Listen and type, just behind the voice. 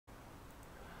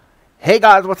Hey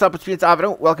guys, what's up? It's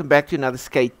Avro. Welcome back to another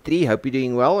Skate 3. Hope you're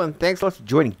doing well and thanks a lot for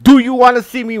joining. Do you want to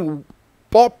see me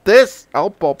pop this? I'll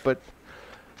pop it.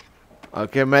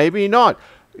 Okay, maybe not.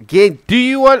 Again, do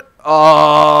you want...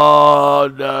 Oh,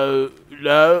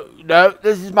 no.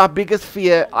 This is my biggest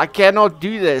fear. I cannot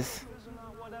do this.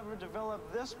 Whatever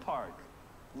developed this park.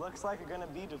 Looks like you're going to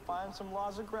be defying some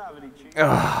laws of gravity, Chief.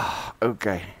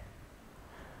 Okay.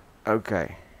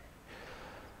 Okay.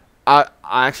 I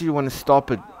actually want to stop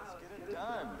it.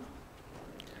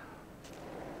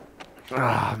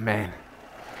 Ah, man.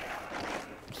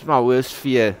 It's my worst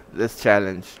fear, this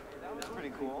challenge. That was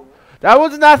pretty cool. That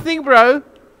was nothing, bro.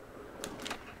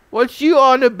 What you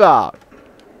on about?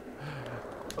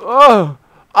 Oh,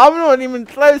 I'm not even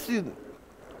close to...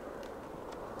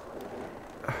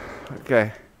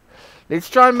 Okay. Let's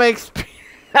try and make speed.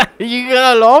 You're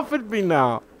gonna laugh at me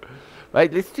now.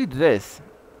 Wait, let's do this.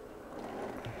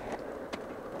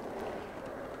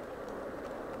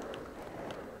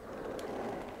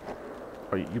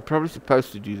 Oh, you're probably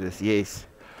supposed to do this, yes.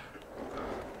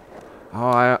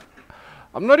 Oh,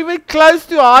 I'm not even close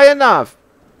to high enough.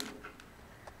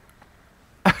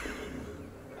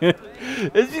 This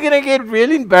is gonna get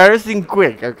really embarrassing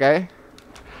quick, okay?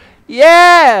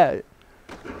 Yeah!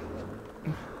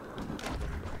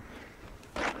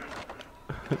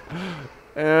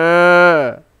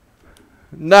 No.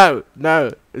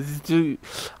 This is too...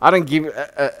 I don't give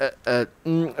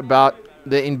about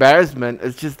the embarrassment.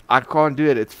 It's just I can't do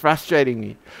it. It's frustrating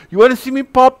me. You want to see me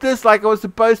pop this like I was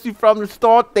supposed to from the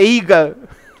start? There you go.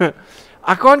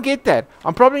 I can't get that.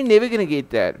 I'm probably never gonna get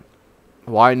that.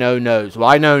 Why no nose?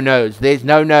 Why no nose? There's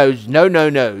no nose. No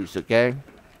nose. Okay.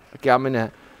 Okay. I'm in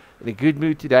a good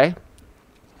mood today.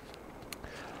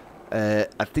 I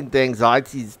think the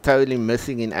anxiety is totally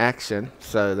missing in action,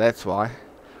 so that's why.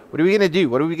 What are we gonna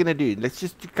do? What are we gonna do? Let's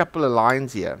just do a couple of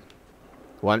lines here.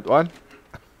 Want one?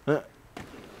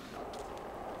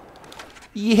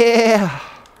 Yeah.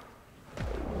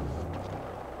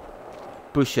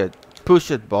 Push it. Push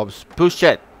it, Bobs. Push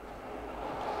it.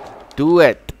 Do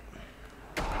it.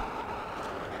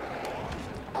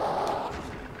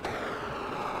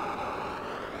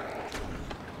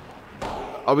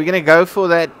 Are we gonna go for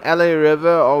that LA River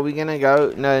or are we gonna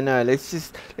go... No,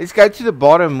 let's go to the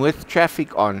bottom with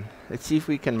traffic on. Let's see if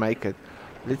we can make it.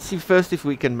 Let's see first if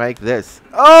we can make this.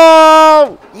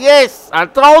 Oh yes, I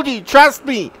told you, trust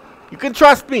me. You can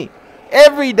trust me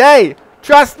every day.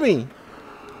 Trust me.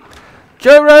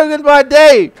 Joe Rogan by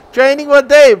day, training by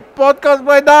day, podcast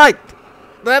by night.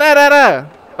 Da.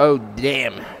 Oh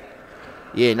damn.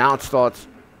 Yeah, now it starts.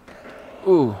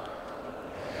 Ooh.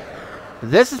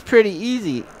 This is pretty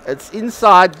easy. It's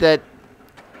inside that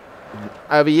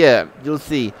over here. You'll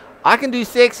see. I can do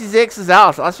Sexy Zex's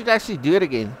house. I should actually do it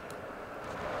again.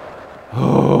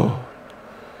 Oh.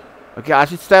 Okay, I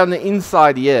should stay on the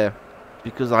inside here.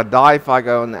 Because I die if I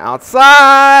go on the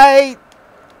outside.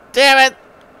 Damn it.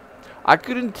 I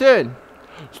couldn't turn.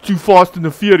 It's too fast and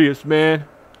the furious, man.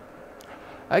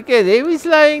 Okay, there we're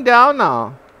slowing down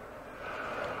now.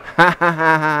 Ha ha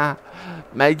ha.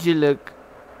 Made you look.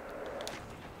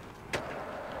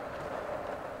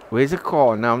 Where's a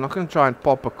car? No, I'm not going to try and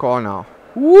pop a car now.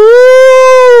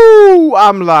 Woo!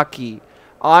 I'm lucky.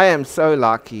 I am so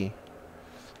lucky.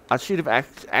 I should have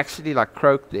actually like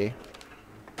croaked there.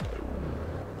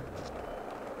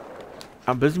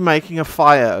 I'm busy making a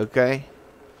fire, okay?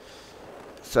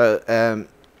 So,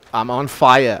 I'm on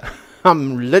fire.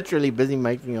 I'm literally busy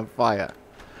making a fire.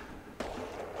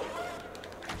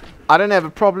 I don't have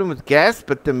a problem with gas,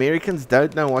 but the Americans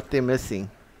don't know what they're missing.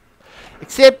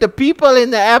 Except the people in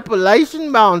the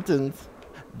Appalachian Mountains.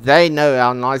 They know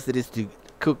how nice it is to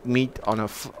cook meat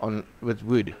with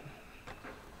wood.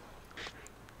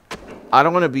 I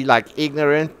don't want to be like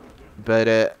ignorant,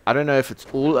 but I don't know if it's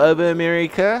all over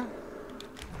America.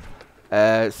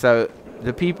 So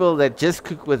the people that just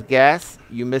cook with gas,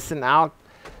 you're missing out.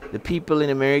 The people in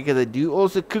America that do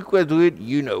also cook with wood,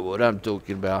 you know what I'm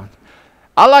talking about.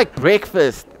 I like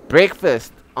breakfast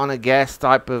on a gas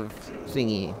type of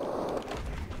thingy.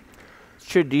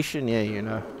 Tradition, yeah, you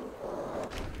know.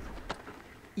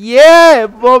 Yeah,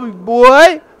 Bobby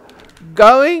boy,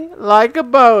 going like a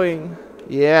Boeing.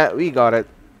 Yeah, we got it.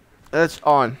 It's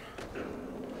on.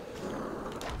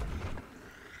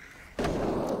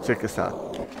 Check us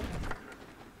out.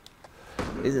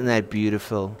 Isn't that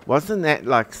beautiful? Wasn't that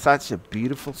like such a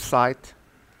beautiful sight?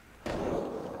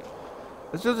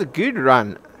 This was a good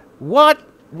run. What?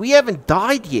 We haven't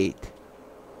died yet.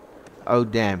 Oh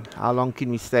damn, how long can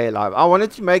we stay alive? I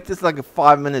wanted to make this like a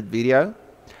 5-minute video.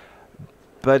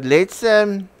 But let's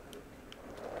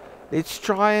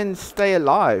try and stay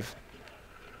alive.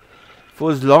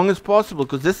 for as long as possible,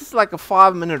 because this is like a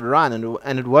 5-minute run,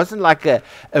 and it wasn't like a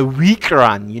weak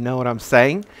run, you know what I'm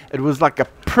saying? It was like a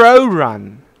pro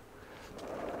run,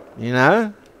 you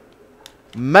know?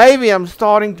 Maybe I'm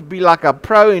starting to be like a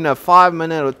pro in a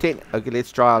 5-minute or 10. Okay,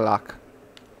 let's try our luck.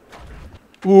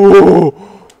 Ooh.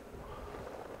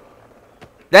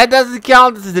 That doesn't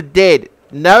count as a dead.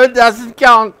 No, it doesn't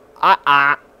count.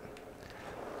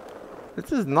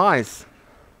 This is nice.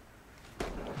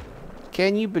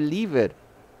 Can you believe it?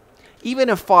 Even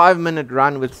a 5-minute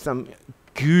run with some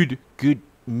good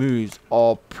moves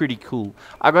are pretty cool.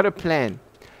 I got a plan.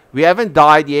 We haven't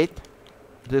died yet.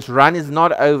 This run is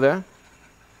not over.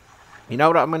 You know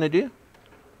what I'm going to do?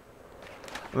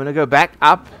 I'm going to go back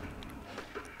up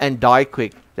and die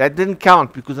quick. That didn't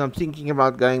count because I'm thinking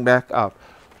about going back up.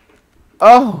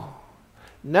 Oh!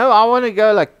 No, I want to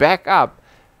go like back up.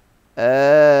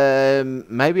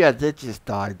 Maybe I did just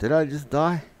die. Did I just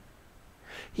die?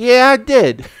 Yeah, I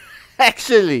did.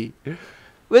 Actually.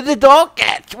 With the dog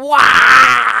catch.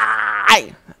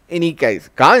 Why? Any case,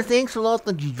 guys, thanks a lot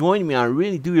that you joined me. I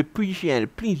really do appreciate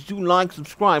it. Please do like,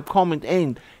 subscribe, comment,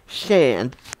 and share,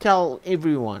 and tell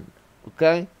everyone.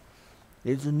 Okay?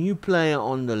 There's a new player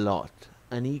on the lot,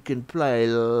 and he can play.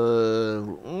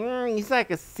 He's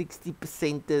like a 60%,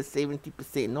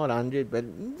 70%, not 100, but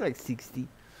he's like 60.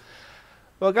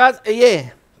 Well, guys,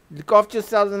 yeah, look after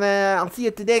yourselves, and I'll see you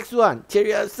at the next one.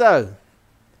 Cheerio, so.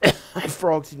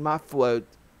 Frogs in my throat.